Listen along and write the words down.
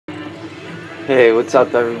Hey, what's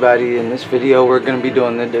up everybody? In this video we're going to be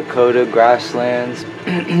doing the Dakota Grasslands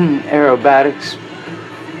Aerobatics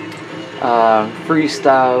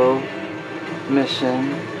freestyle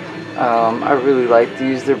mission. I really like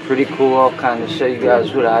these, they're pretty cool. I'll kind of show you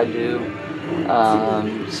guys what I do.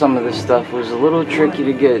 Some of this stuff was a little tricky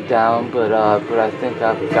to get down, but I think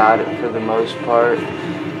I've got it for the most part.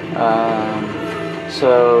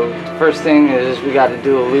 So the first thing is we got to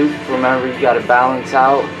do a loop. Remember, you got to balance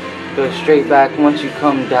out. Go straight back. Once you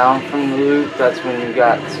come down from the loop, that's when you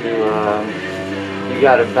got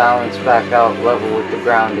to balance back out level with the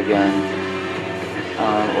ground again,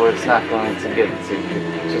 or it's not going to get to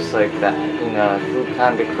you, just like that. You know, it's a little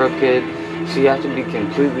kind of crooked, so you have to be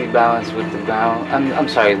completely balanced with the ground. I'm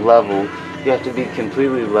sorry, level. You have to be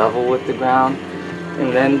completely level with the ground,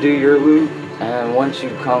 and then do your loop. And once you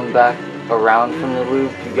come back around from the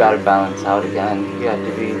loop, you got to balance out again. You have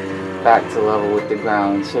to be back to level with the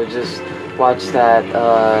ground. So just watch that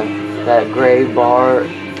that gray bar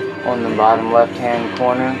on the bottom left hand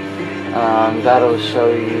corner. That'll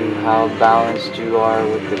show you how balanced you are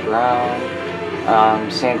with the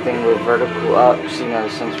ground. Same thing with vertical ups. You know,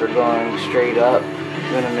 since we're going straight up,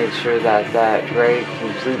 you're gonna make sure that that gray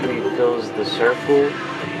completely fills the circle,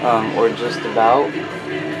 or just about.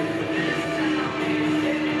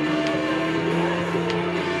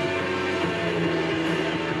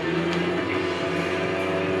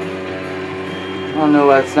 I don't know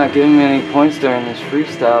why it's not giving me any points during this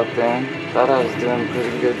freestyle thing. Thought I was doing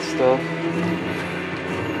pretty good stuff.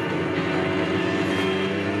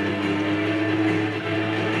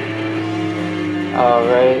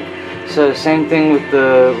 Alright, so same thing with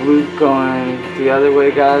the loop going the other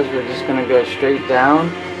way, guys. We're just going to go straight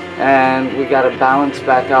down, and we got to balance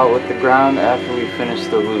back out with the ground after we finish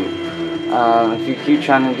the loop. If you keep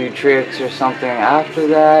trying to do tricks or something after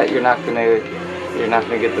that, you're not gonna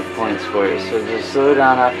get the points for it. So just slow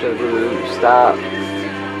down after the loop, stop.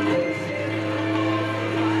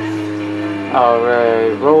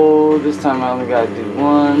 Alright, roll. This time I only gotta do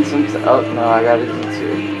one. Oh no, I gotta do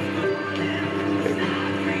two.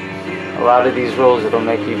 A lot of these rolls it'll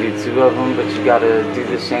make you do two of them, but you gotta do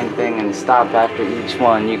the same thing and stop after each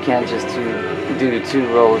one. You can't just do two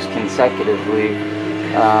rolls consecutively.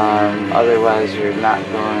 Otherwise you're not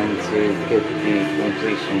going to get the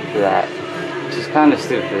completion for that. Which is kind of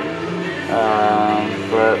stupid,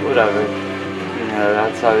 but whatever. You know,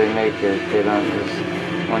 that's how they make it. They don't just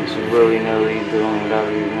want you willy-nilly doing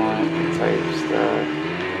whatever you want type stuff.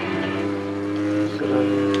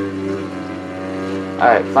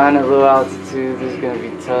 Alright, find a low altitude. This is going to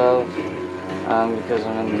be tough, because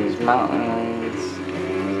I'm in these mountains.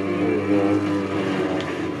 Here we go.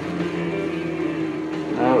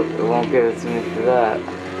 Nope, it won't give it to me for that.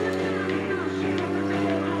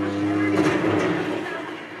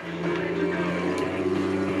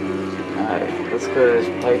 Alright, let's go to this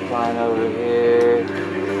pipeline over here.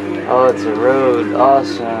 Oh, it's a road.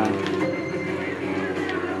 Awesome.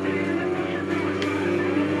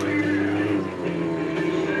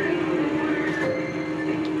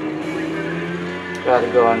 Gotta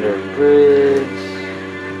go under a bridge.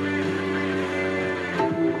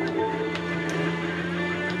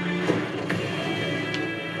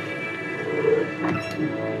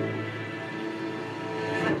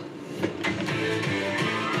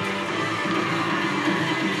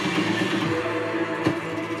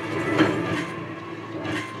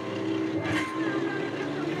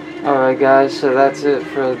 Alright guys, so that's it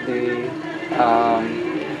for the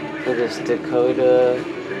for this Dakota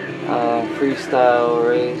freestyle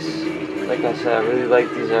race. Like I said, I really like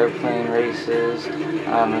these airplane races.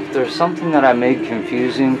 If there's something that I made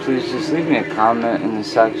confusing, please just leave me a comment in the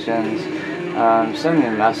sections. Send me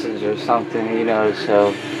a message or something, you know,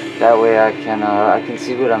 so that way I can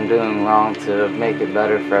see what I'm doing wrong to make it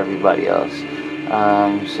better for everybody else.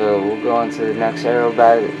 So we'll go on to the next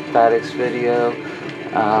aerobatics video.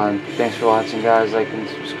 Thanks for watching, guys. Like and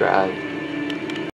subscribe.